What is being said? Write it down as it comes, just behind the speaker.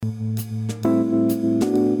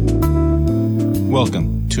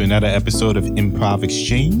Welcome to another episode of Improv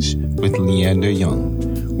Exchange with Leander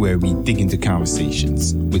Young, where we dig into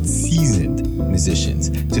conversations with seasoned musicians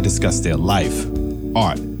to discuss their life,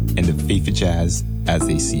 art, and the faith of jazz as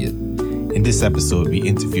they see it. In this episode, we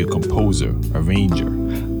interview a composer, arranger,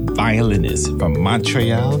 violinist from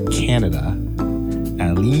Montreal, Canada,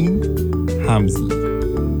 Aline Homzy.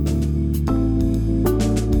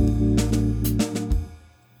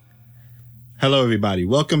 Hello, everybody.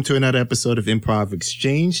 Welcome to another episode of Improv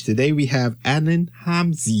Exchange. Today we have Aline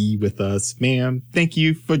Homzy with us. Ma'am, thank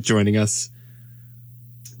you for joining us.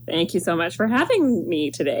 Thank you so much for having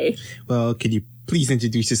me today. Well, can you please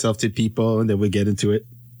introduce yourself to people and then we'll get into it?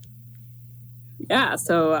 Yeah,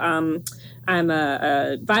 so I'm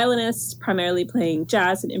a violinist, primarily playing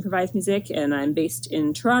jazz and improvised music, and I'm based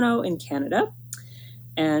in Toronto in Canada.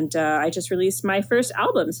 And I just released my first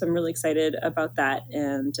album, so I'm really excited about that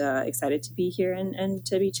and excited to be here and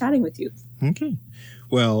to be chatting with you. Okay.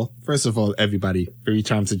 Well, first of all, everybody, 3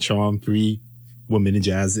 times a charm, 3 women in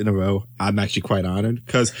jazz in a row. I'm actually quite honored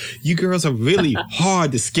because you girls are really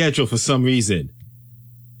hard to schedule for some reason.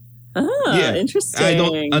 Oh, yeah, interesting. I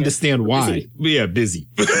don't understand why. Busy. Busy.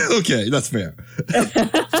 Okay, that's fair.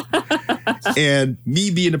 And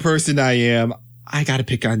me being the person I am, I got to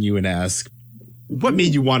pick on you and ask, what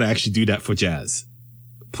made you want to actually do that for jazz?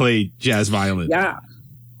 Play jazz violin? Yeah,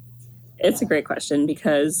 it's a great question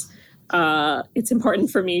because it's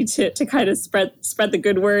important for me to kind of spread the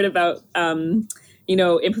good word about,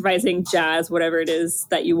 improvising jazz, whatever it is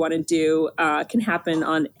that you want to do, can happen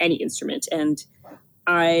on any instrument. And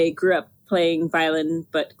I grew up playing violin,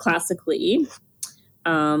 but classically,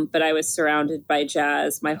 but I was surrounded by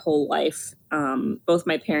jazz my whole life. Both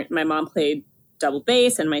my mom played double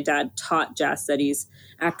bass and my dad taught jazz studies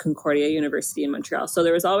at Concordia University in Montreal. So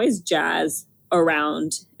there was always jazz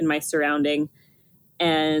around in my surrounding.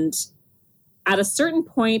 And at a certain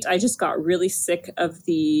point, I just got really sick of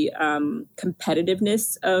the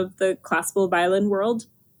competitiveness of the classical violin world.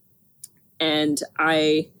 And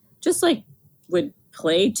I just would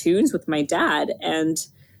play tunes with my dad. And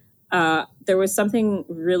there was something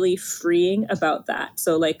really freeing about that.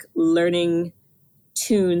 So learning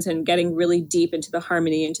tunes and getting really deep into the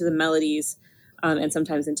harmony, into the melodies, and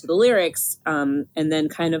sometimes into the lyrics, and then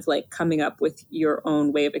kind of coming up with your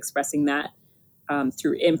own way of expressing that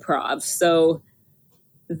through improv. So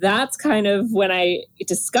that's kind of when I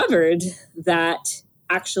discovered that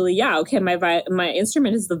actually, my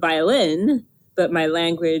instrument is the violin, but my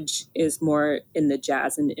language is more in the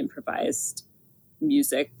jazz and improvised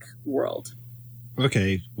music world.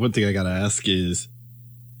 Okay, one thing I gotta ask is,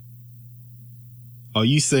 are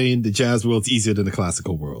you saying the jazz world's easier than the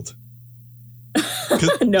classical world?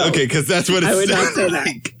 No. Okay, because that's what it's I would not say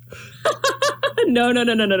like. That. No.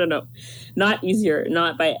 Not easier.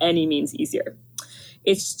 Not by any means easier.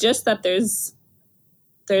 It's just that there's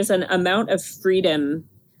an amount of freedom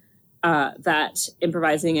that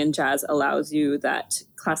improvising in jazz allows you that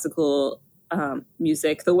classical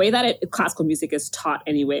music, the way that classical music is taught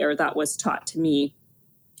anyway, or that was taught to me.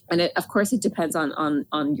 And of course, it depends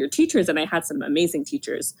on your teachers. And I had some amazing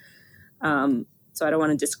teachers. So I don't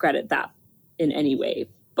want to discredit that in any way.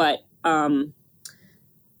 But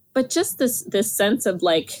just this sense of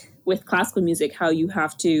with classical music, how you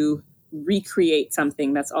have to recreate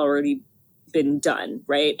something that's already been done,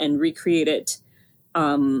 right? And recreate it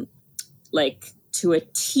to a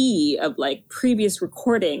T of previous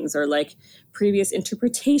recordings or previous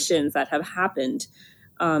interpretations that have happened.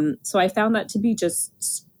 So I found that to be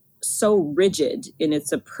just so rigid in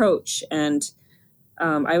its approach. And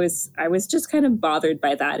I was just kind of bothered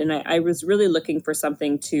by that. And I was really looking for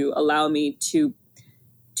something to allow me to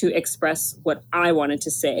express what I wanted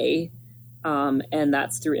to say. And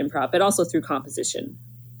that's through improv, but also through composition.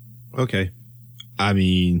 Okay. I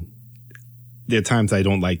mean, there are times I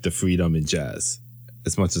don't like the freedom in jazz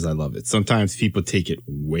as much as I love it. Sometimes people take it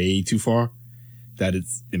way too far, that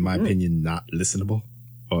it's, in my opinion, not listenable.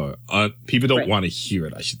 Or people don't want to hear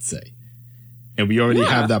it, I should say. And we already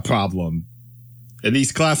have that problem. At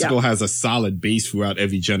least classical has a solid base throughout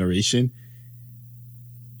every generation.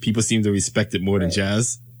 People seem to respect it more than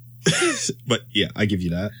jazz. But yeah, I give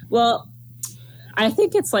you that. Well, I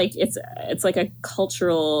think it's it's like a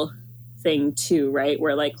cultural thing too, right?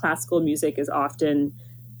 Where classical music is often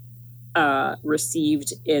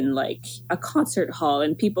received in a concert hall,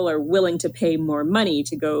 and people are willing to pay more money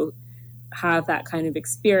to go have that kind of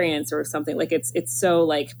experience or something. It's so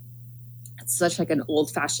it's such an old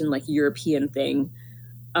fashioned European thing.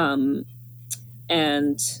 And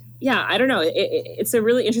yeah, I don't know. It's a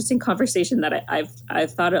really interesting conversation that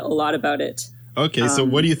I've thought a lot about it. Okay. So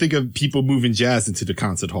what do you think of people moving jazz into the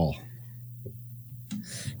concert hall?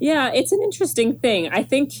 Yeah, it's an interesting thing. I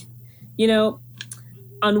think, you know,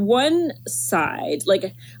 on one side,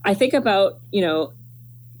 like I think about,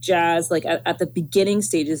 jazz, like at the beginning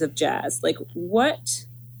stages of jazz, like what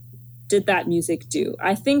did that music do?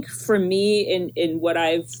 I think for me, in what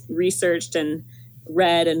I've researched and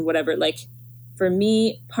read and whatever, like for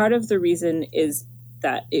me, part of the reason is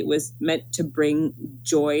that it was meant to bring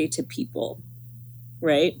joy to people,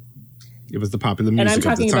 right? It was the popular music and I'm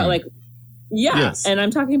talking at the time. about like, yeah, yes. And I'm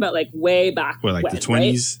talking about like way back like when, the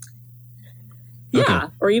 20s? Right? Yeah,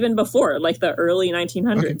 okay. Or even before, like the early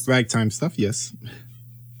 1900s. Okay. Ragtime stuff, yes.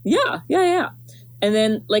 Yeah. And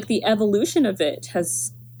then like the evolution of it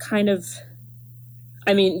has kind of,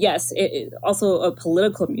 I mean, yes, it also a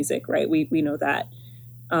political music, right? We know that.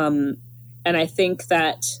 And I think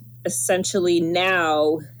that essentially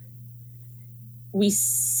now we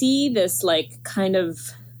see this like kind of,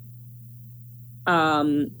 I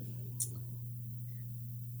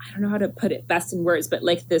don't know how to put it best in words, but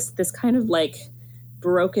like this kind of like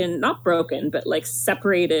not broken, but like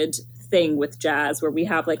separated thing with jazz where we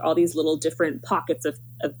have like all these little different pockets of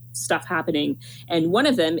stuff happening. And one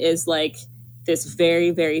of them is like this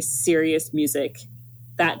very, very serious music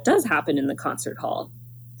that does happen in the concert hall.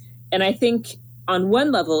 And I think on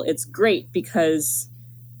one level, it's great because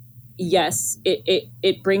yes,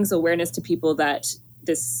 it brings awareness to people that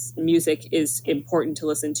this music is important to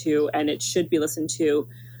listen to and it should be listened to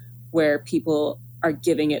where people are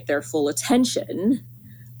giving it their full attention.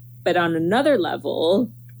 But on another level,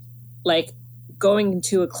 like going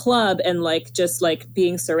to a club and like just like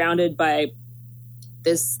being surrounded by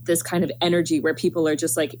this kind of energy where people are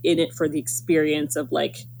just like in it for the experience of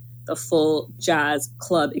like the full jazz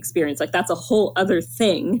club experience. Like that's a whole other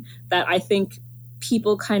thing that I think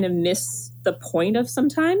people kind of miss the point of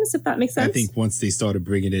sometimes, if that makes sense. I think once they started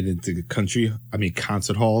bringing it into the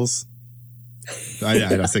concert halls,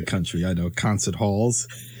 I said country, I know, concert halls,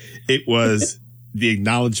 it was the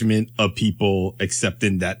acknowledgement of people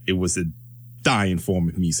accepting that it was a dying form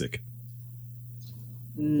of music.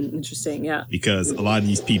 Interesting, yeah. Because a lot of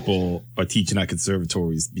these people are teaching at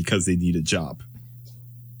conservatories because they need a job.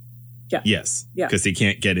 Yeah. Yes. Yeah. Because they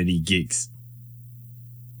can't get any gigs.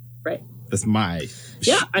 Right. That's my...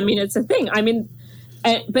 Yeah, I mean, it's a thing. I mean,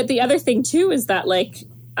 but the other thing, too, is that, like,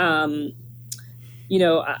 I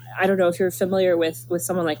don't know if you're familiar with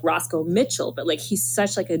someone like Roscoe Mitchell, but, like, he's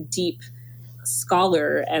such, like, a deep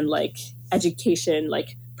scholar and, like, education,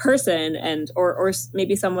 like, person, and or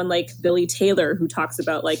maybe someone like Billy Taylor who talks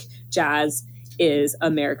about, like, jazz is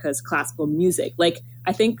America's classical music. Like,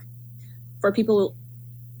 I think for people...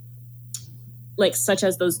 like such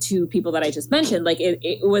as those two people that I just mentioned, like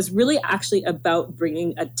it was really actually about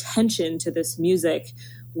bringing attention to this music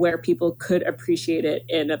where people could appreciate it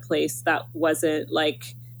in a place that wasn't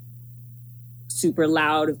like super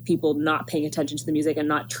loud of people not paying attention to the music and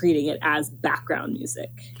not treating it as background music.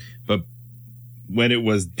 But when it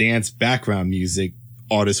was dance background music,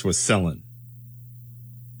 artists were selling.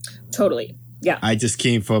 Totally. Yeah. I just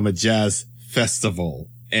came from a jazz festival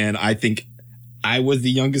and I think I was the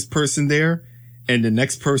youngest person there. And the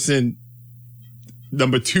next person,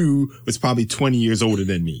 number 2, was probably 20 years older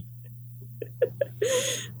than me.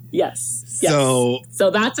 Yes. So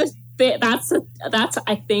that's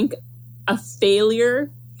I think a failure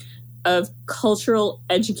of cultural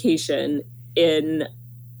education in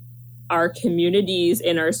our communities,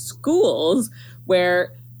 in our schools,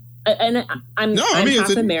 where, and I'm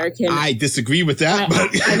half American. I disagree with that.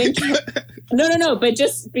 No. But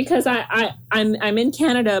just because I'm in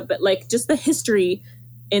Canada, but like just the history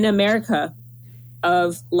in America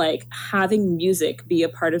of like having music be a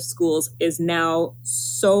part of schools is now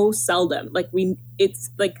so seldom. Like it's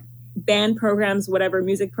like band programs, whatever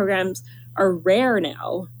music programs are rare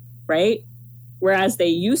now, right? Whereas they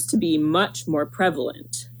used to be much more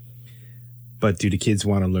prevalent. But do the kids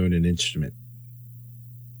want to learn an instrument?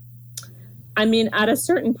 I mean, at a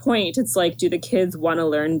certain point, it's like, do the kids want to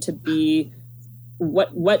learn to be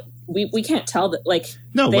what we can't tell that, like,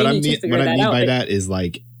 no, what I mean by that is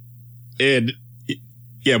like, and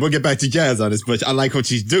yeah, we'll get back to jazz on this, but I like what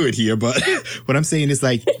she's doing here. But what I'm saying is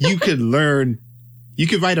like, you could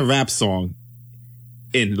write a rap song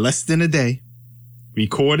in less than a day,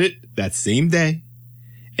 record it that same day,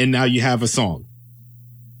 and now you have a song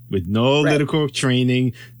with no lyrical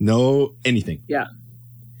training, no anything. Yeah.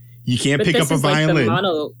 You can't pick up a violin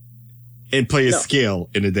and play a scale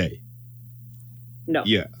in a day. No.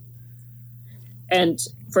 Yeah. And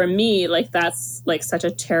for me, like, that's like such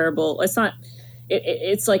a terrible, it's not,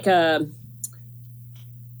 it's like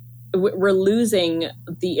we're losing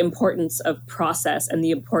the importance of process and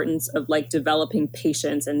the importance of like developing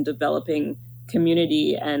patience and developing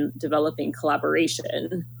community and developing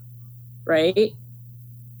collaboration, right?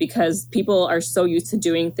 Because people are so used to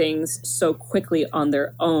doing things so quickly on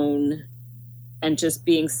their own and just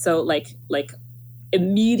being so like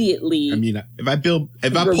immediately. I mean, if I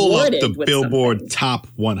pull up the Billboard something. Top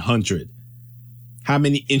 100, how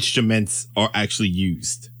many instruments are actually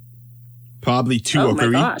used? Probably 2 or 3.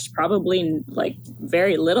 Oh my gosh, probably like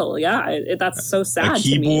very little. Yeah, that's so sad. A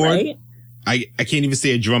keyboard, to me, right? I can't even say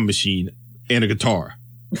a drum machine and a guitar.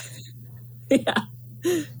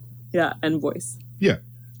 Yeah, and voice. Yeah.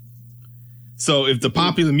 So if the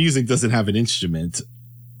popular music doesn't have an instrument,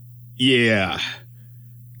 yeah.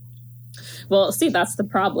 Well, see, that's the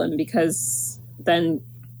problem, because then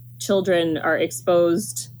children are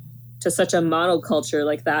exposed to such a monoculture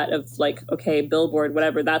like that of like, okay, Billboard,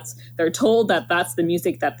 whatever, they're told that that's the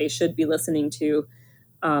music that they should be listening to,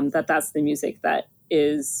 that's the music that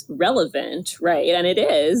is relevant, right? And it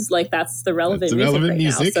is, like, that's the relevant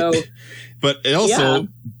music now. So, but it also,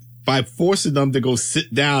 by forcing them to go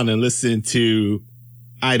sit down and listen to,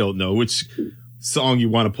 I don't know, which song you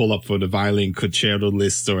want to pull up for the violin concerto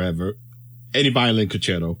list or ever, any violin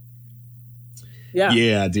concerto.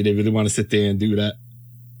 Yeah, do they really want to sit there and do that?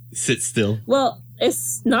 Sit still? Well,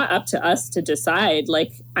 it's not up to us to decide.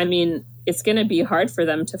 Like, I mean, it's going to be hard for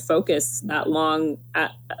them to focus that long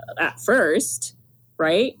at first,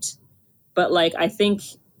 right? But like, I think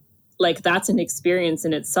like that's an experience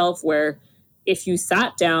in itself where if you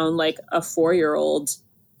sat down like a 4-year-old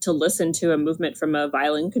to listen to a movement from a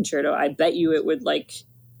violin concerto, I bet you it would like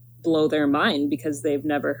blow their mind, because they've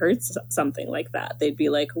never heard something like that. They'd be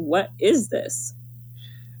like, what is this?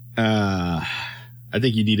 I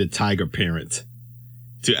think you need a tiger parent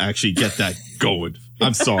to actually get that going.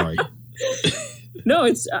 I'm sorry. No,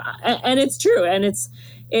 it's and it's true, and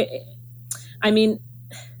I mean,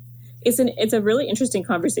 it's a really interesting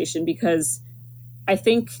conversation, because I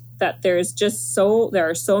think that there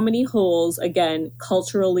are so many holes, again,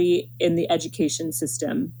 culturally in the education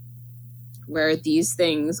system, where these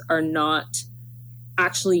things are not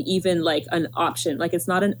actually even like an option. Like, it's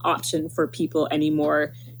not an option for people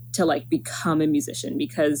anymore to like become a musician,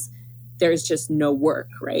 because there's just no work,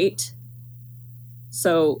 right?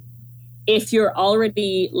 So if you're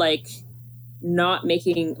already like not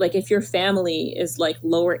making, like if your family is like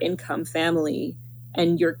lower income family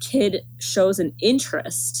and your kid shows an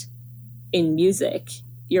interest in music,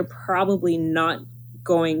 you're probably not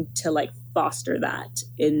going to like foster that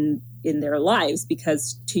in their lives,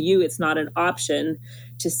 because to you it's not an option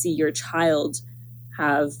to see your child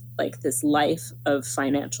have like this life of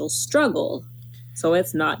financial struggle. So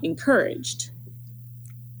it's not encouraged.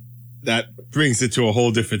 That brings it to a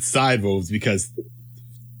whole different side, Rose, because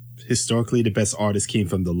historically the best artists came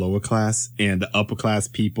from the lower class, and the upper class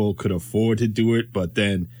people could afford to do it, but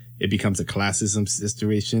then it becomes a classism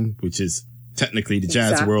situation, which is technically the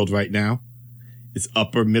jazz world right now. It's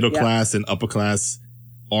upper middle class and upper class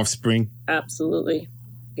offspring. Absolutely.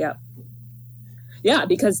 Yeah. Yeah,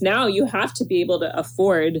 because now you have to be able to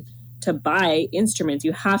afford to buy instruments.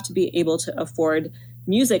 You have to be able to afford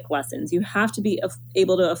music lessons. You have to be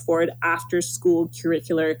able to afford after school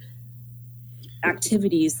curricular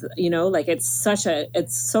activities. You know, like it's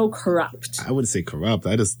so corrupt. I wouldn't say corrupt.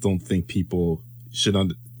 I just don't think people should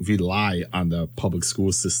rely on the public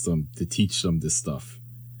school system to teach them this stuff.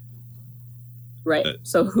 Right.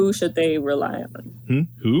 So who should they rely on?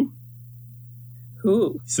 Who?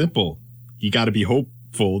 Who? Simple. You got to be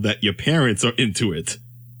hopeful that your parents are into it.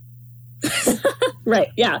 Right.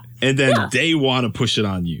 Yeah. And then they want to push it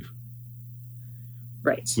on you.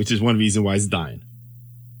 Right. Which is one reason why it's dying.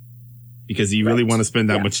 Because you really want to spend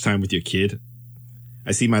that much time with your kid.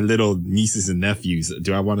 I see my little nieces and nephews.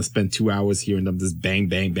 Do I want to spend 2 hours hearing them just bang,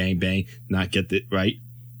 bang, bang, bang, not get it right?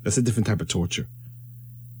 That's a different type of torture.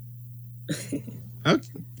 But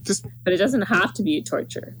it doesn't have to be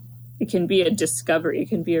torture. It can be a discovery. It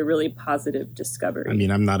can be a really positive discovery. I mean,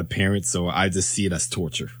 I'm not a parent, so I just see it as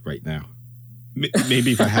torture right now.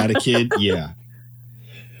 Maybe if I had a kid, yeah.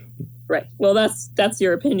 Right. Well, that's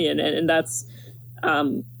your opinion, and that's,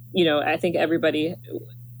 I think everybody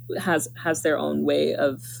has their own way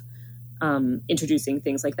of introducing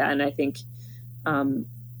things like that, and I think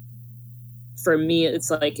for me, it's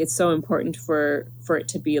like it's so important for it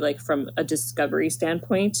to be like from a discovery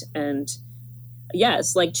standpoint, and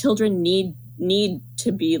yes, like children need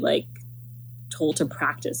to be like told to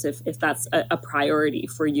practice if that's a priority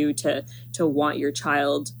for you to want your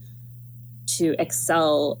child to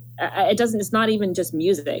excel. It's not even just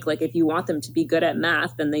music. Like if you want them to be good at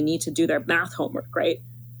math, then they need to do their math homework, right?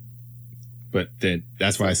 But then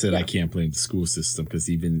that's why I said I can't blame the school system, because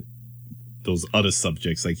even those other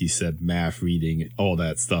subjects, like you said, math, reading, all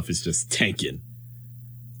that stuff is just tanking.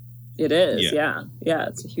 It is, yeah.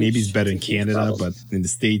 It's a huge, maybe it's better in Canada, problem. but in the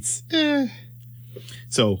States,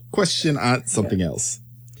 So, question on something else.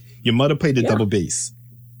 Your mother played the double bass.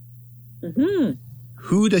 Mm-hmm.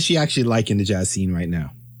 Who does she actually like in the jazz scene right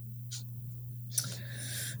now?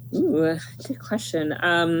 Ooh, good question.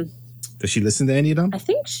 Does she listen to any of them? I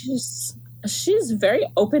think she's very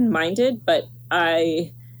open-minded, but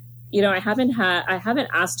I haven't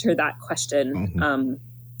asked her that question. Mm-hmm.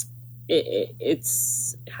 It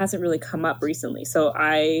hasn't really come up recently, so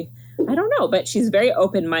I don't know. But she's very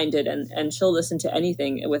open-minded, and she'll listen to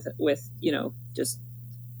anything with just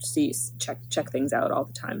check things out all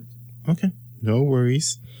the time. Okay, no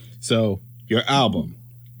worries. So your album,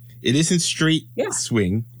 it isn't straight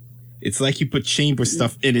swing. It's like you put chamber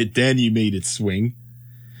stuff in it, then you made it swing.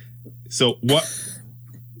 So what?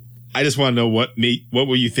 I just want to know what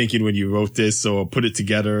were you thinking when you wrote this or put it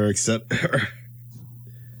together, etc.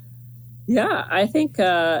 Yeah, I think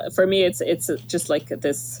for me, it's just like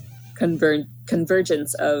this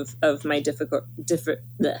convergence of my different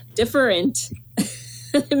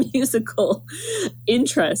musical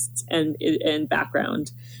interests and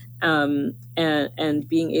background, and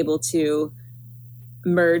being able to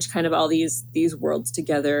merge kind of all these worlds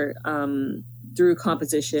together through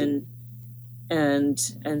composition and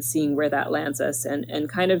seeing where that lands us, and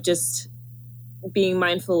kind of just being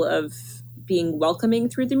mindful of being welcoming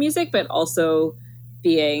through the music, but also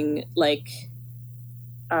being like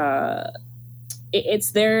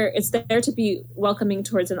it's there to be welcoming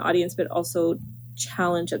towards an audience, but also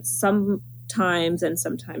challenge at some times, and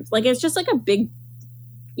sometimes like it's just like a big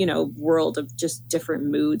world of just different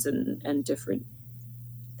moods and different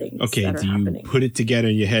things. Okay, that are do you happening. Put it together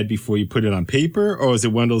in your head before you put it on paper, or is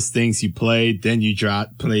it one of those things you played, then you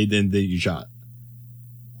jot, played, then you jot?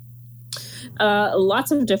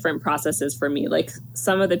 Lots of different processes for me. Like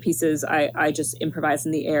some of the pieces I just improvise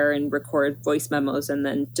in the air and record voice memos and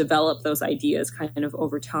then develop those ideas kind of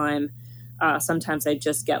over time. Sometimes I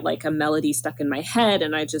just get like a melody stuck in my head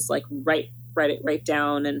and I just like write it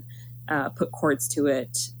down and put chords to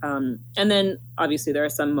it. And then obviously there are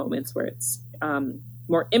some moments where it's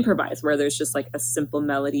more improvised, where there's just like a simple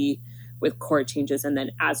melody with chord changes. And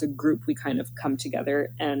then as a group, we kind of come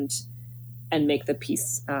together and make the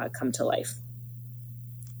piece come to life.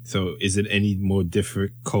 So is it any more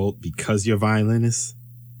difficult because you're a violinist?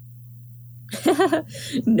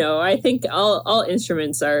 No, I think all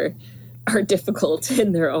instruments are difficult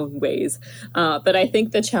in their own ways. But I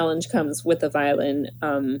think the challenge comes with the violin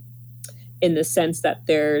in the sense that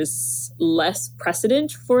there's less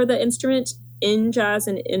precedent for the instrument in jazz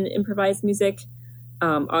and in improvised music.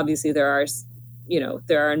 Obviously, there are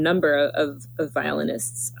a number of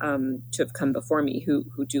violinists to have come before me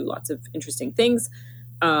who do lots of interesting things.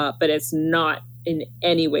 But it's not in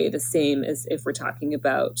any way the same as if we're talking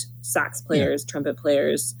about sax players, trumpet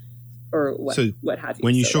players, or what have you.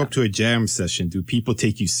 When you show up to a jam session, do people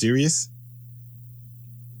take you serious?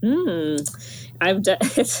 I've done. I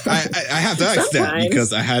have to ask that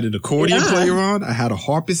because I had an accordion player on, I had a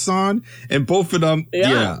harpist on, and both of them,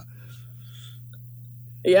 Yeah,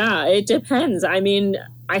 it depends. I mean,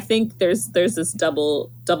 I think there's this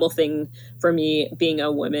double thing for me, being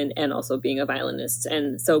a woman and also being a violinist.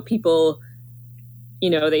 And so people,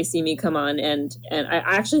 they see me come on and I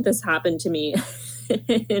actually, this happened to me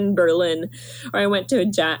in Berlin, where I went to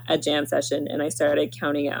a jam session and I started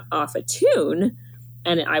counting off a tune.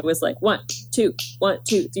 And I was like, 1, 2, 1,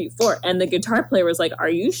 2, 3, 4. And the guitar player was like, "Are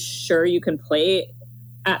you sure you can play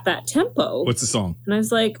at that tempo?" What's the song? And I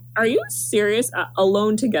was like, "Are you serious?"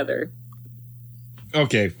 Alone Together.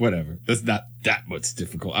 Okay, whatever. That's not that much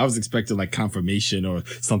difficult. I was expecting like confirmation or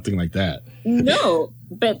something like that. No,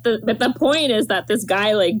 but the point is that this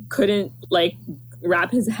guy like couldn't like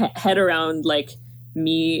wrap his head around like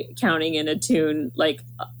me counting in a tune like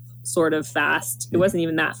sort of fast. It wasn't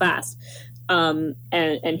even that fast. And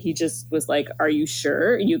he just was like, "Are you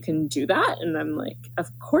sure you can do that?" And I'm like,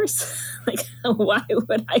 "Of course." Like, why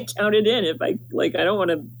would I count it in if I don't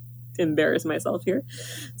want to embarrass myself here?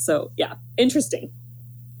 So yeah, interesting.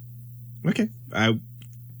 Okay. I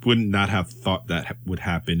would not have thought that would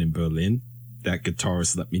happen in Berlin. That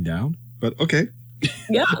guitarist let me down, but okay.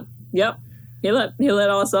 Yeah. Yep. He let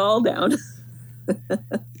us all down.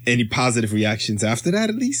 Any positive reactions after that,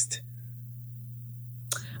 at least?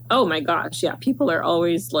 Oh my gosh. Yeah. People are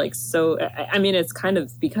always like, so, I mean, it's kind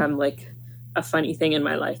of become like a funny thing in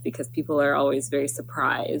my life because people are always very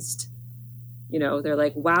surprised. They're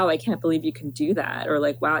like, "Wow, I can't believe you can do that." Or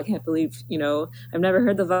like, "Wow, I can't believe, I've never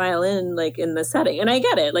heard the violin like in the setting." And I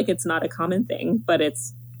get it. Like, it's not a common thing, but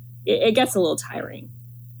it's it gets a little tiring.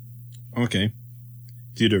 Okay.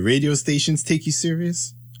 Do the radio stations take you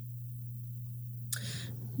serious?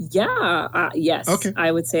 Yeah. Yes. Okay.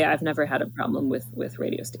 I would say I've never had a problem with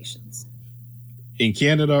radio stations. In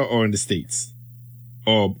Canada or in the States?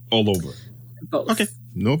 Or all over? Both. Okay.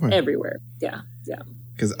 No problem. Everywhere. Yeah. Yeah.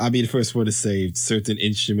 Because I'll be the first one to say if certain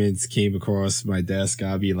instruments came across my desk,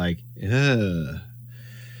 I'll be like, ugh.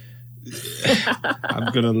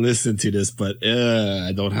 I'm going to listen to this, but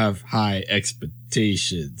I don't have high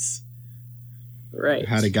expectations. Right. I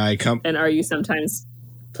had a guy come. And are you sometimes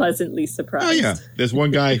pleasantly surprised? Oh, yeah. There's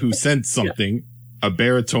one guy who sent something, a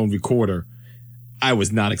baritone recorder. I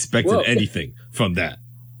was not expecting anything from that.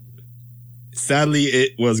 Sadly,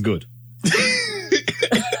 it was good.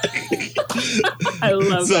 I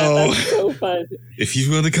love that. That's so fun. If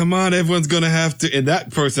you want to come on, everyone's going to have to. And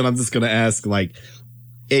that person, I'm just going to ask, like,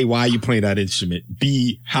 A, why are you playing that instrument?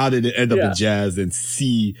 B, how did it end up in jazz? And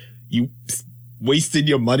C, you wasted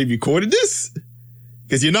your money recording this?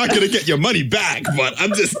 Because you're not going to get your money back, but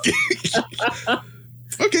I'm just kidding.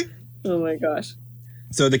 Okay. Oh my gosh.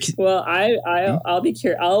 So I'll be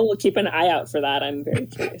curious. I'll keep an eye out for that. I'm very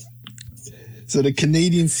curious. So the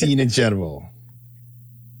Canadian scene in general.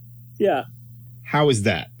 Yeah. How is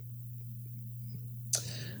that?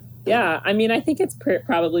 Yeah, I mean, I think it's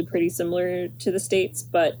probably pretty similar to the States,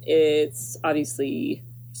 but it's obviously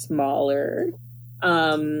smaller.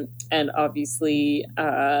 And obviously,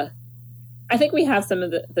 I think we have some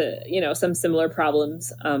of the some similar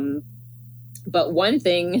problems. But one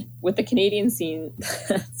thing with the Canadian scene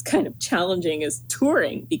that's kind of challenging is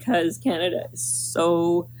touring, because Canada is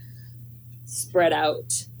so spread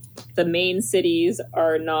out. The main cities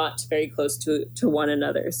are not very close to one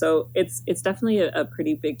another. So it's definitely a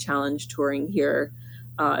pretty big challenge touring here,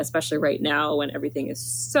 especially right now when everything is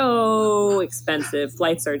so expensive.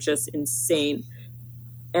 Flights are just insane.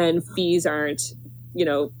 And fees aren't,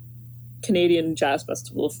 Canadian Jazz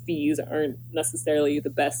Festival fees aren't necessarily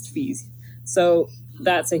the best fees. So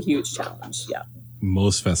that's a huge challenge. Yeah.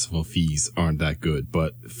 Most festival fees aren't that good,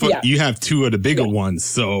 but you have two of the bigger ones,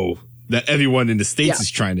 so that everyone in the States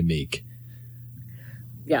is trying to make.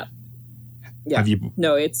 Yeah. Yeah.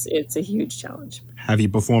 No, it's a huge challenge. Have you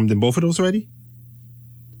performed in both of those already?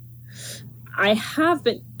 I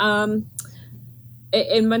haven't.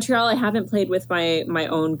 In Montreal, I haven't played with my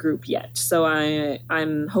own group yet, so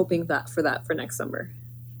I'm hoping for next summer.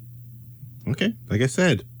 Okay, like I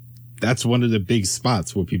said, that's one of the big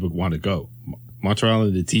spots where people want to go. Montreal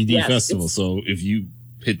and the TD Festival. So if you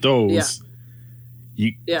hit those,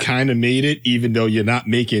 you kind of made it, even though you're not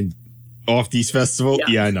making off these festivals.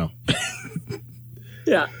 Yeah, I know.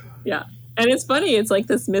 Yeah. And it's funny. It's like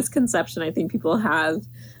this misconception I think people have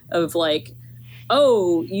of like,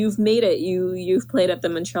 oh, you've made it. You've played at the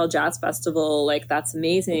Montreal Jazz Festival. Like, that's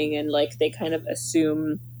amazing. And like, they kind of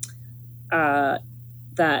assume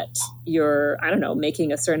that you're, I don't know,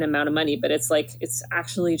 making a certain amount of money, but it's like, it's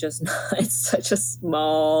actually just not, it's such a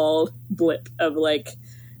small blip of like,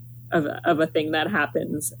 of a thing that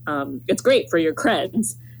happens. It's great for your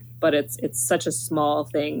creds, but it's such a small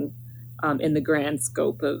thing in the grand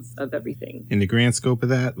scope of everything. In the grand scope of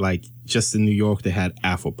that, like just in New York, they had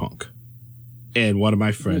Afropunk. And one of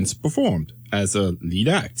my friends performed as a lead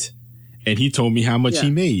act. And he told me how much he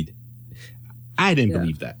made. I didn't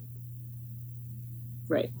believe that.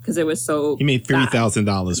 Right. Because it was so... He made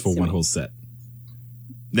 $30,000 for one whole set.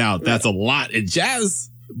 Now, that's a lot in jazz,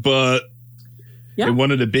 but in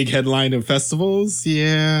one of the big headliner festivals,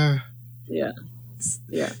 Yeah.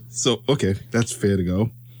 So, okay, that's fair to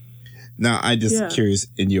go. Now, I'm just curious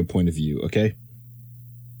in your point of view, okay?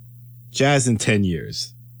 Jazz in 10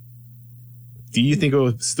 years. Do you think it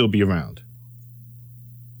will still be around?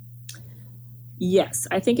 Yes,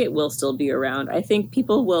 I think it will still be around. I think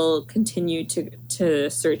people will continue to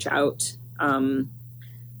search out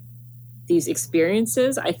these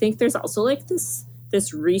experiences. I think there's also like this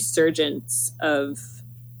resurgence of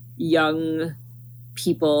young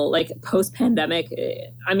people, like post-pandemic.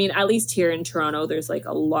 I mean, at least here in Toronto, there's like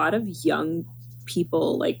a lot of young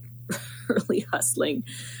people like really hustling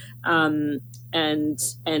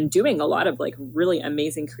and doing a lot of like really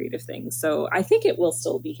amazing creative things. So I think it will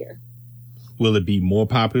still be here. Will it be more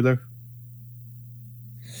popular?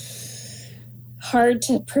 Hard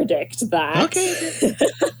to predict that. Okay.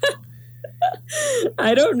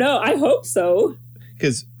 I don't know. I hope so.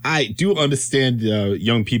 Because I do understand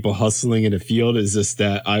young people hustling in the field. It's just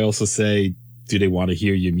that I also say, do they want to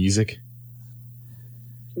hear your music?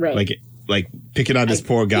 Right. Like picking on this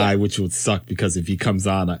poor guy, which would suck because if he comes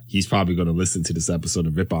on, he's probably going to listen to this episode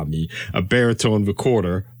and rip on me. A baritone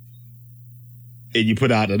recorder, and you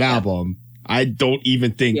put out an album, I don't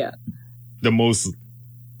even think the most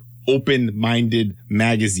open-minded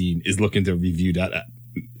magazine is looking to review that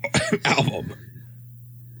album.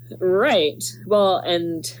 Right. Well,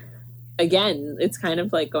 and again, it's kind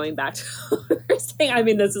of like going back to what we were saying. I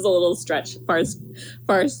mean, this is a little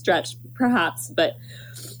far stretch perhaps, but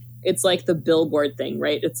it's like the Billboard thing,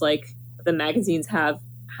 right? It's like the magazines have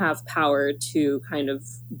power to kind of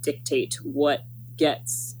dictate what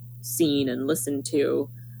gets seen and listened to,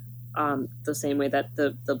 the same way that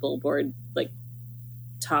the Billboard like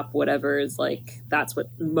top whatever is like, that's what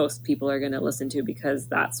most people are going to listen to because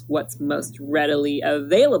that's what's most readily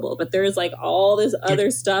available. But there's like all this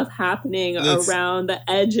other stuff happening around the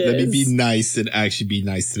edges. Let me be nice and actually be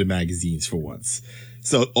nice to the magazines for once.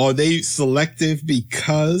 So are they selective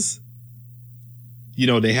because, you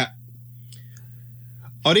know,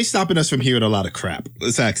 are they stopping us from hearing a lot of crap?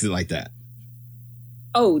 Let's ask it like that.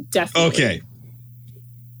 Oh, definitely. Okay.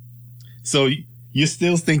 So you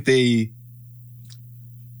still think they,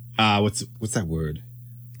 what's that word?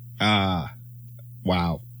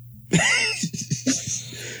 Wow.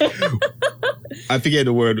 I forget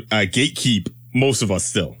the word, gatekeep most of us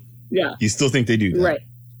still. Yeah. You still think they do that? Right.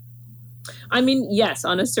 I mean, yes,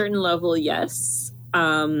 on a certain level, yes.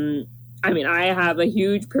 I mean, I have a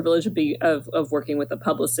huge privilege of working with a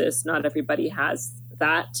publicist. Not everybody has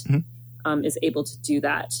that, is able to do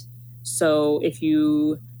that. So if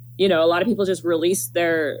you know, a lot of people just release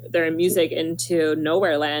their music into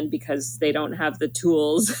nowhere land because they don't have the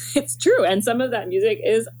tools. It's true. And some of that music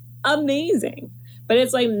is amazing, but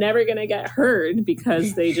it's like never going to get heard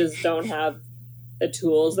because they just don't have the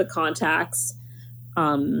tools, the contacts,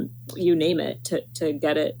 you name it, to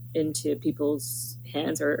get it into people's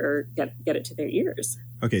hands or get it to their ears.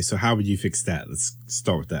 Okay, so how would you fix that? Let's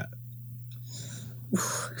start with that.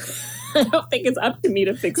 I don't think it's up to me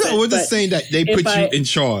to fix it. No, we're just saying that they put you in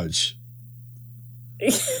charge.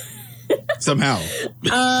 Somehow.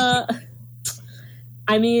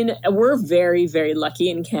 I mean, we're very, very lucky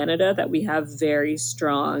in Canada that we have very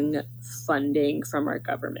strong funding from our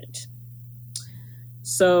government.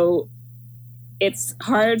 So it's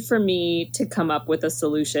hard for me to come up with a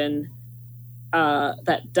solution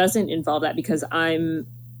that doesn't involve that because I'm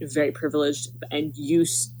very privileged and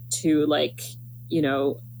used to, like, you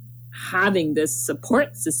know, having this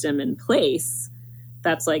support system in place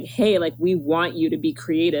that's like, hey, like, we want you to be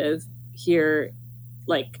creative. Here,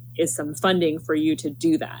 like, is some funding for you to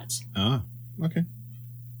do that. Okay.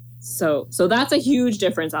 So that's a huge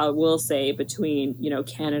difference, I will say, between, you know,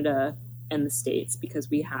 Canada and the States, because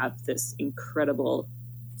we have this incredible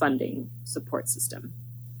funding support system.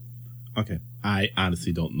 Okay. I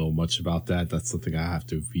honestly don't know much about that. That's something I have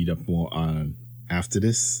to read up more on after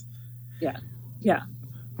this. Yeah.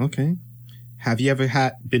 Okay. Have you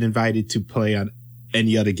ever been invited to play on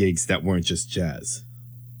any other gigs that weren't just jazz?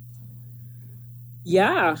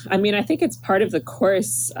 Yeah. I mean, I think it's part of the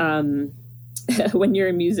course. When you're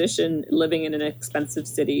a musician living in an expensive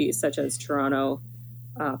city such as Toronto,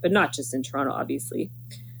 but not just in Toronto, obviously.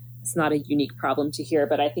 It's not a unique problem to here,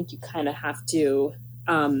 but I think you kind of have to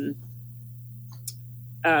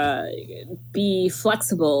be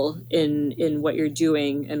flexible in what you're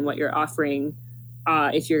doing and what you're offering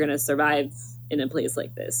if you're going to survive in a place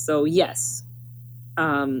like this. So yes,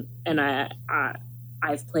 and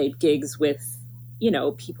I've played gigs with, you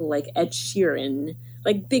know, people like Ed Sheeran,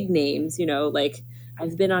 like big names, you know, like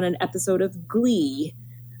I've been on an episode of Glee,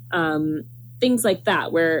 things like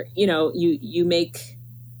that, where, you know, you make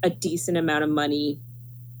a decent amount of money.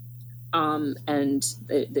 And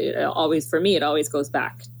it always, for me, it always goes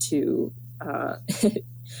back to,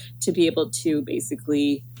 to be able to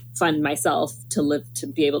basically fund myself to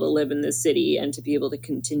be able to live in this city and to be able to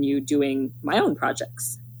continue doing my own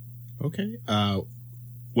projects. Okay.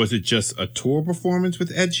 Was it just a tour performance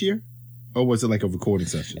with Ed Sheeran, or was it like a recording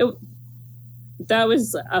session? That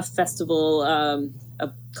was a festival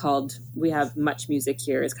called We Have Much Music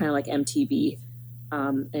Here. It's kind of like MTV.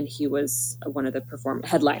 And he was one of the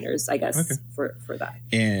headliners, I guess, for that.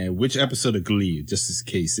 And which episode of Glee, just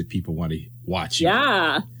in case if people want to watch it?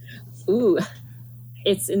 Yeah. Ooh.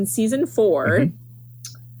 It's in season 4. Mm-hmm.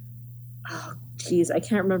 Oh, geez. I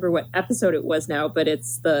can't remember what episode it was now, but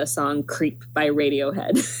it's the song Creep by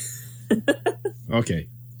Radiohead. Okay.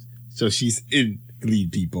 So she's in Glee,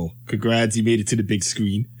 people. Congrats, you made it to the big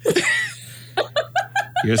screen.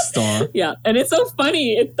 You're a star. Yeah. And it's so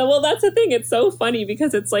funny. Well, that's the thing. It's so funny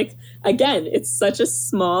because it's like, again, it's such a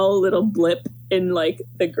small little blip in like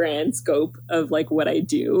the grand scope of like what I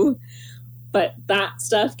do. But that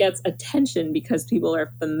stuff gets attention because people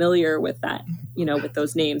are familiar with that, you know, with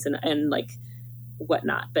those names and like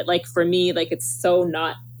whatnot. But like for me, like it's so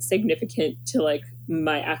not significant to like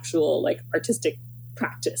my actual like artistic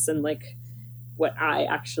practice and like what I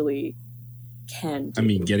actually can do. I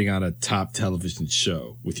mean, getting on a top television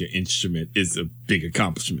show with your instrument is a big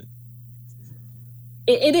accomplishment.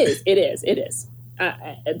 It is.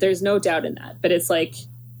 There's no doubt in that. But it's like,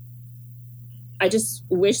 I just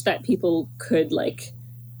wish that people could like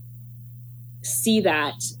see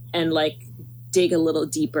that and like dig a little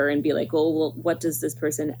deeper and be like, well, what does this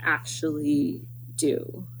person actually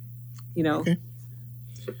do? You know? Okay.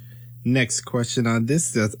 Next question on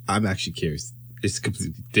this. I'm actually curious. It's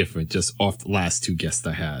completely different, just off the last two guests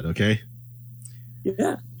I had, okay?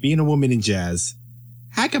 Yeah. Being a woman in jazz,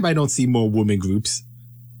 how come I don't see more women groups?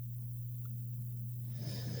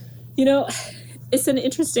 You know, it's an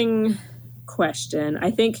interesting question. I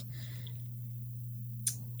think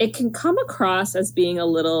it can come across as being a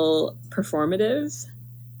little performative.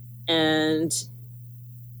 And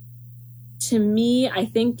to me, I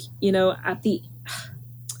think, you know, at the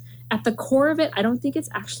core of it, I don't think it's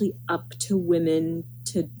actually up to women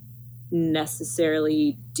to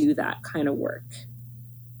necessarily do that kind of work.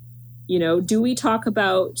 You know, do we talk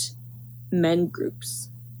about men groups?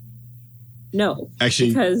 No. Actually,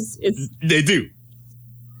 because they do.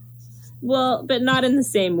 Well, but not in the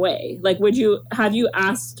same way. Like, have you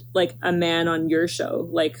asked like a man on your show,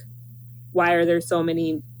 like, why are there so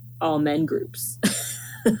many all men groups?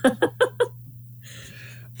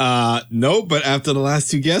 No, but after the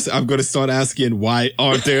last two guests, I'm going to start asking why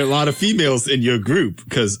aren't there a lot of females in your group?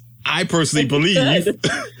 Because I personally believe,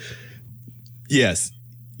 yes,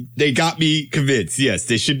 they got me convinced. Yes,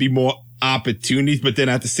 there should be more opportunities. But then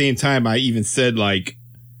at the same time, I even said, like,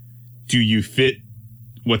 do you fit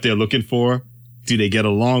what they're looking for? Do they get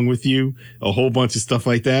along with you? A whole bunch of stuff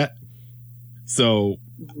like that. So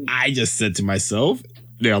I just said to myself,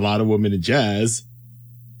 there are a lot of women in jazz.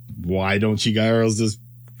 Why don't you girls just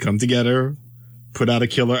come together, put out a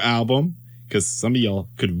killer album? Because some of y'all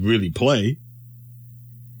could really play.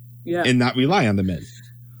 Yeah. And not rely on the men.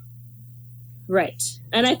 Right.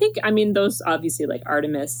 And I think, I mean, those obviously like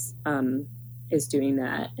Artemis is doing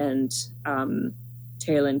that. And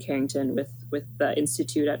Taylor Carrington with the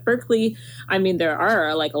Institute at Berkeley. I mean, there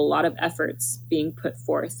are like a lot of efforts being put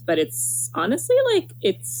forth, but it's honestly like,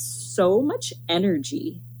 it's so much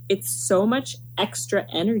energy. It's so much extra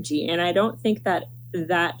energy. And I don't think that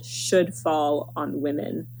should fall on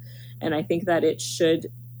women. And I think that it should,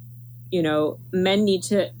 you know, men need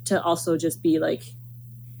to also just be like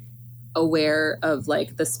aware of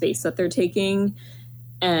like the space that they're taking.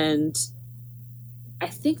 And I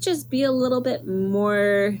think just be a little bit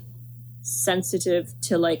more sensitive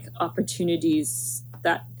to like opportunities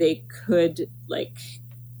that they could like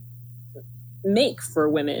make for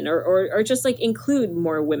women or just like include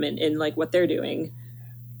more women in like what they're doing.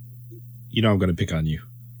 You know, I'm going to pick on you.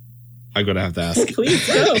 I'm going to have to ask. Please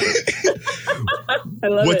go. I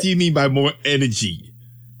love what it. do you mean by more energy?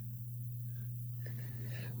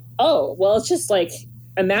 Oh, well, it's just like,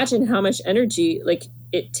 imagine how much energy like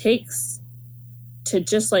it takes to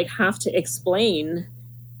just like have to explain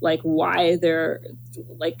like why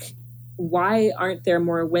aren't there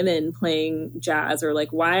more women playing jazz, or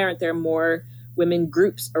like why aren't there more women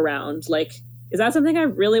groups around? Like, is that something I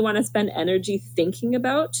really want to spend energy thinking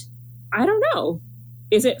about? I don't know.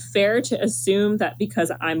 Is it fair to assume that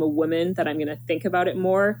because I'm a woman that I'm going to think about it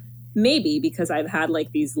more? Maybe, because I've had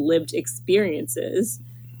like these lived experiences.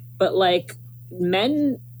 But like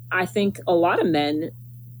men, I think a lot of men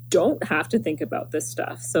don't have to think about this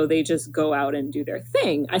stuff. So they just go out and do their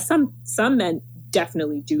thing. Some men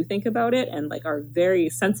definitely do think about it and like are very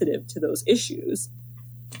sensitive to those issues.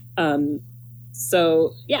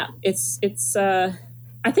 So yeah, it's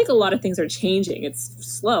I think a lot of things are changing. It's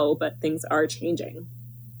slow, but things are changing.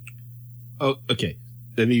 Oh, okay.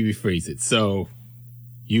 Let me rephrase it. So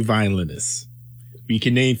you violinists, we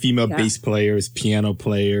can name female bass players, piano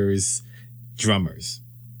players, drummers.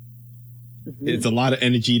 Mm-hmm. It's a lot of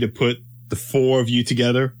energy to put the four of you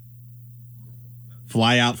together,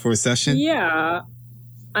 fly out for a session. Yeah.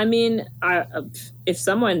 I mean, if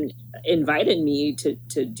someone invited me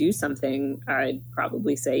to do something, I'd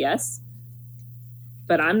probably say yes.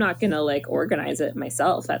 But I'm not going to like organize it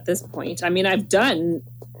myself at this point. I mean, I've done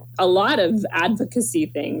a lot of advocacy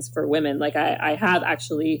things for women. Like I have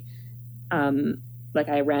actually, like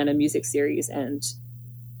I ran a music series, and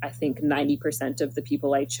I think 90% of the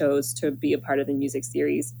people I chose to be a part of the music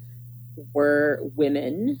series were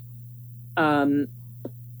women.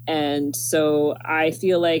 And so I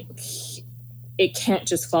feel like it can't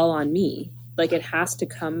just fall on me. Like it has to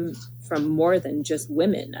come from more than just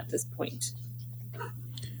women at this point.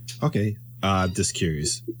 Okay. Just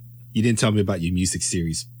curious. You didn't tell me about your music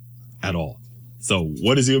series at all. So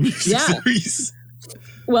what is your music series?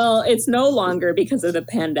 Well, it's no longer because of the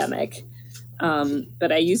pandemic.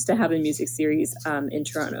 But I used to have a music series in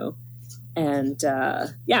Toronto. And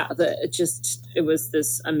it was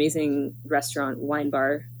this amazing restaurant, wine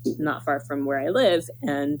bar, not far from where I live.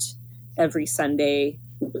 And every Sunday,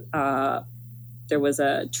 there was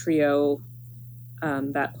a trio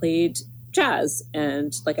that played jazz.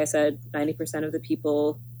 And like I said, 90% of the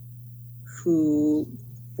people who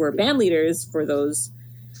were band leaders for those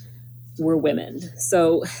were women.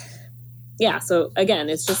 So again,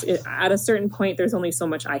 it's just at a certain point, there's only so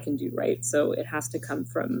much I can do, right? So it has to come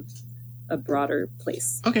from a broader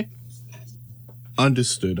place. Okay.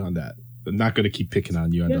 Understood on that. I'm not going to keep picking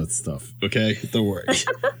on you on that stuff. Okay? Don't worry.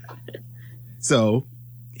 So,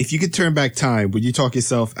 if you could turn back time, would you talk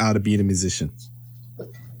yourself out of being a musician?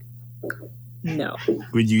 No.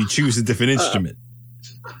 Would you choose a different instrument?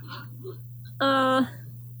 I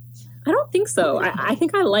don't think so. I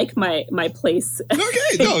think I like my place.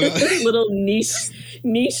 Okay, no. Little niche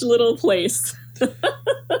little place.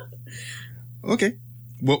 Okay.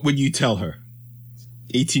 What would you tell her?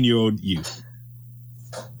 18-year-old you.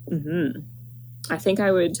 Mm-hmm. I think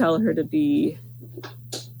I would tell her to be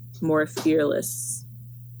more fearless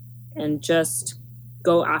and just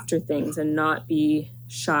go after things and not be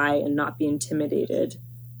shy and not be intimidated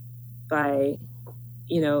by,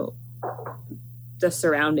 the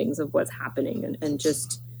surroundings of what's happening and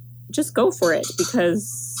just go for it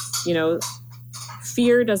because,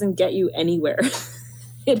 fear doesn't get you anywhere.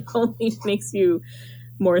 It only makes you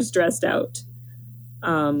more stressed out.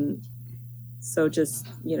 So just,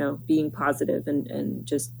 being positive and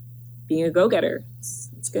just being a go-getter.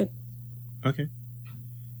 It's good. Okay.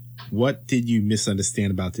 What did you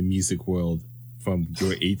misunderstand about the music world from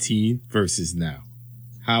your 18 versus now?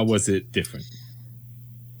 How was it different?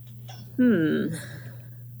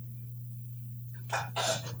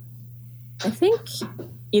 I think,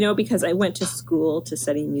 because I went to school to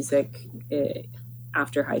study music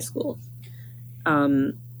after high school,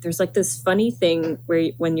 there's like this funny thing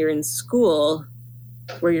where when you're in school,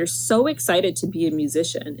 where you're so excited to be a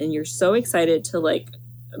musician and you're so excited to like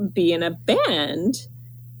be in a band,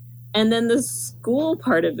 and then the school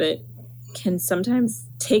part of it can sometimes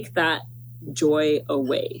take that joy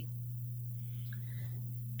away.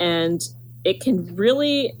 And it can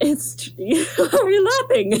really, why are you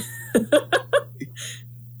laughing?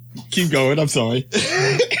 Keep going. I'm sorry.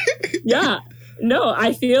 Yeah. No,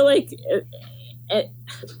 I feel like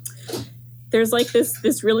there's like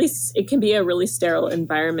this really, it can be a really sterile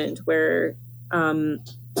environment where,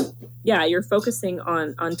 you're focusing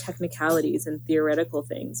on technicalities and theoretical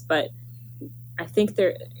things, but I think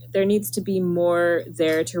there needs to be more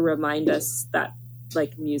there to remind us that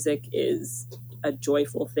like music is a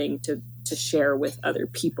joyful thing to share with other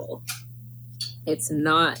people. It's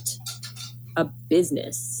not a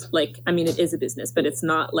business. Like, I mean, it is a business, but it's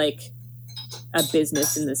not like a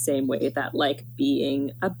business in the same way that like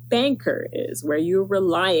being a banker is, where you're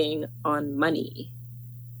relying on money.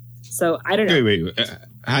 So I don't know. Wait.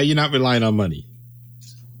 How are you not relying on money?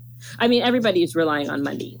 I mean, everybody's relying on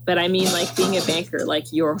money, but I mean, like being a banker,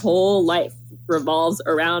 like your whole life revolves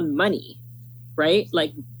around money, right?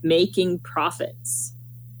 Like making profits,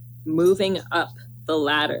 moving up the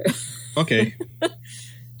ladder. Okay.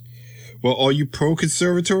 Well, are you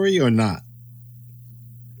pro-conservatory or not?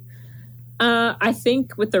 I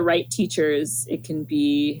think with the right teachers, it can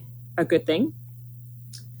be a good thing.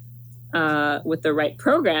 With the right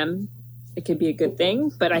program, it can be a good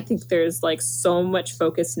thing. But I think there's like so much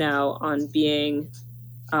focus now on being,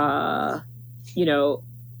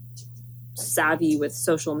 savvy with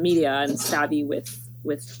social media and savvy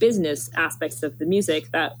with business aspects of the music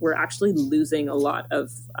that we're actually losing a lot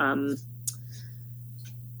of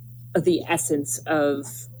the essence of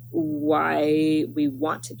why we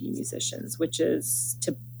want to be musicians, which is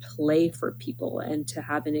to play for people and to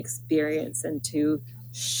have an experience and to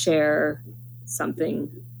share something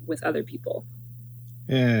with other people.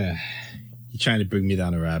 Yeah. You're trying to bring me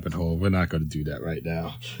down a rabbit hole. We're not going to do that right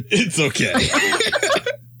now. It's okay.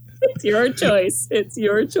 It's your choice. It's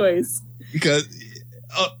your choice. Because,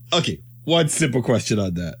 okay, one simple question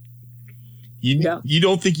on that. You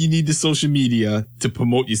don't think you need the social media to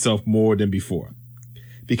promote yourself more than before?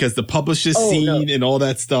 Because the publisher scene and all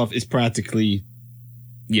that stuff is practically,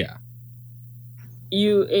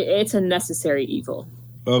 it's a necessary evil.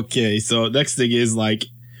 Okay, so next thing is like,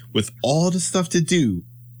 with all the stuff to do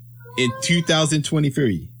in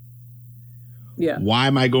 2023, why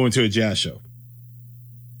am I going to a jazz show?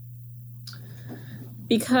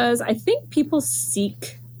 Because I think people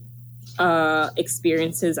seek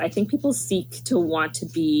experiences. I think people seek to want to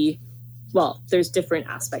be well, there's different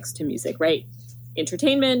aspects to music, right?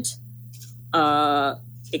 Entertainment,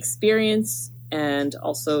 experience, and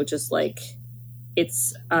also just like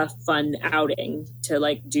it's a fun outing to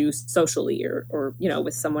like do socially or you know,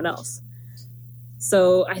 with someone else.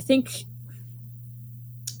 So I think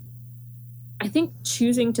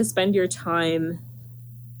choosing to spend your time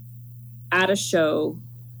at a show,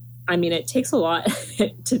 I mean, it takes a lot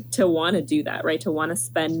to want to do that, right? To want to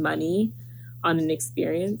spend money on an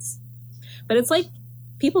experience. But it's like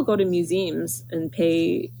people go to museums and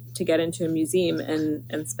pay to get into a museum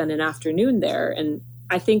and spend an afternoon there. And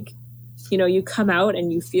I think, you know, you come out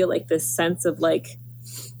and you feel like this sense of like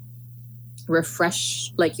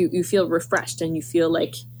like you feel refreshed, and you feel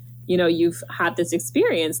like, you know, you've had this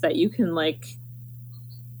experience that you can like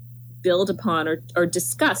build upon or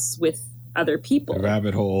discuss with other people. A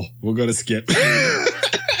rabbit hole. We're going to skip.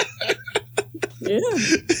 Yeah.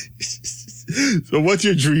 So what's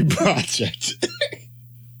your dream project?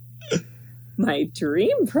 My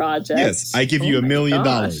dream project? Yes, I give you $1 million.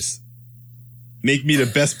 Make me the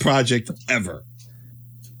best project ever.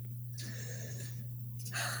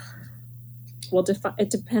 Well, it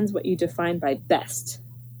depends what you define by best.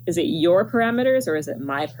 Is it your parameters or is it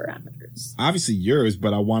my parameters? Obviously yours,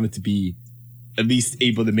 but I want it to be at least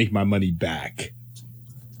able to make my money back.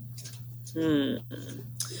 Well,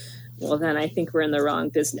 then I think we're in the wrong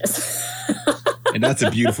business. And that's a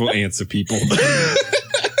beautiful answer, people.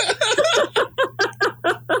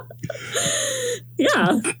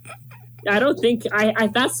 Yeah. I don't think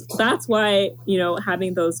that's why, you know,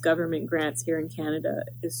 having those government grants here in Canada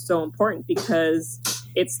is so important, because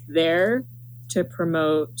it's there to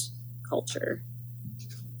promote culture.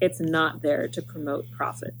 It's not there to promote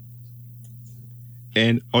profit.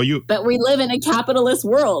 And But we live in a capitalist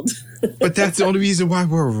world. But that's the only reason why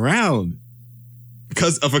we're around.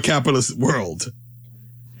 Because of a capitalist world.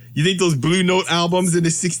 You think those Blue Note albums in the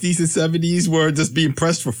 60s and 70s were just being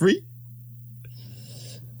pressed for free?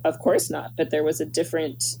 Of course not. But there was a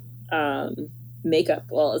different makeup.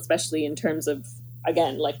 Well, especially in terms of,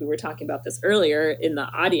 again, like we were talking about this earlier, in the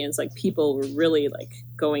audience, like people were really like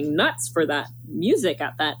going nuts for that music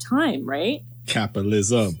at that time, right?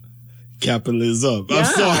 Capitalism. Yeah. I'm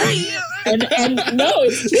sorry. and no,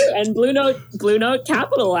 it's true. And Blue Note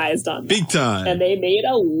capitalized on that. Big time. And they made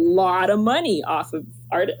a lot of money off of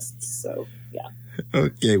artists. So, yeah.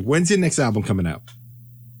 Okay. When's your next album coming out?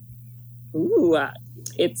 Ooh,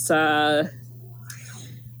 it's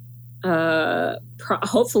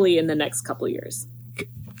hopefully in the next couple of years.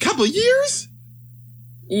 Couple years?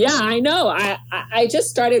 Yeah, I know. I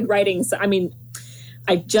just started writing.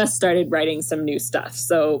 I just started writing some new stuff.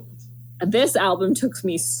 So this album took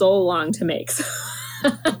me so long to make.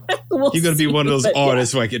 You're going to be one of those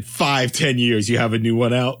artists where like in 5-10 years you have a new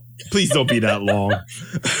one out. Please don't be that long.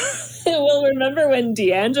 Well, remember when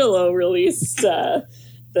D'Angelo released oh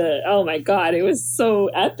my God, it was so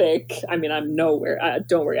epic. I mean, I'm nowhere.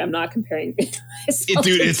 Don't worry, I'm not comparing myself.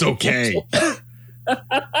 Dude, it's okay.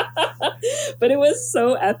 But it was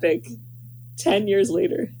so epic 10 years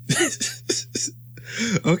later.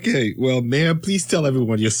 Okay, well, ma'am, please tell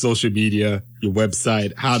everyone your social media, your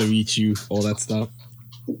website, how to reach you, all that stuff.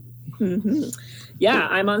 Mm-hmm. Yeah,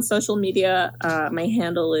 I'm on social media. My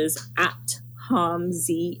handle is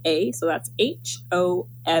 @Homzy, so that's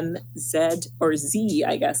HOMZ, or Z,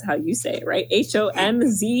 I guess how you say it, right?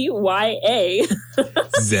 HOMZYA.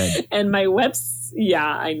 Z. And my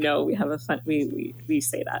yeah, I know we have we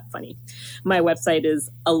say that funny. My website is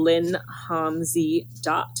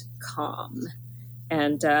alinehomzy.com.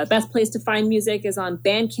 And best place to find music is on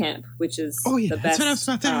Bandcamp, which is the best. That's what I was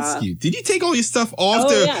about to ask you. Did you take all your stuff off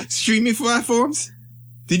the streaming platforms?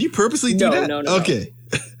 Did you purposely do that? No. Okay.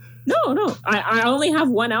 No. I only have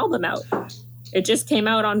one album out. It just came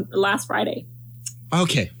out on last Friday.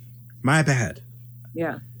 Okay. My bad.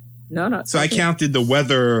 Yeah. No. So I counted the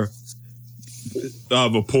Weather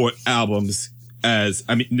Report albums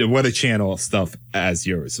the Weather Channel stuff as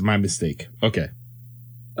yours. My mistake. Okay.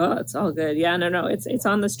 Oh, it's all good. Yeah, no. It's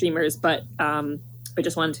on the streamers, but I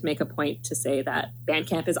just wanted to make a point to say that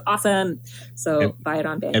Bandcamp is awesome. So buy it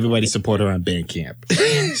on Bandcamp. Everybody support her on Bandcamp.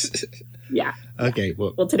 Yeah. Okay.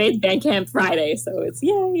 Well, today's Bandcamp Friday, so it's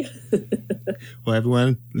yay. Well,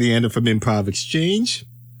 everyone, Leander from Improv Exchange,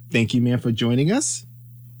 thank you, man, for joining us.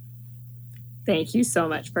 Thank you so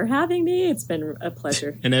much for having me. It's been a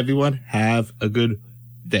pleasure. And everyone, have a good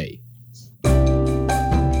day.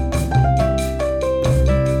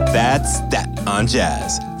 That's that on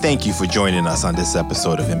Jazz. Thank you for joining us on this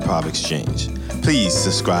episode of Improv Exchange. Please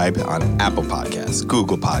subscribe on Apple Podcasts,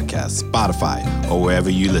 Google Podcasts, Spotify, or wherever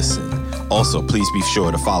you listen. Also, please be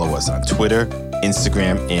sure to follow us on Twitter,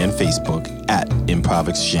 Instagram and Facebook at Improv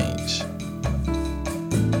Exchange.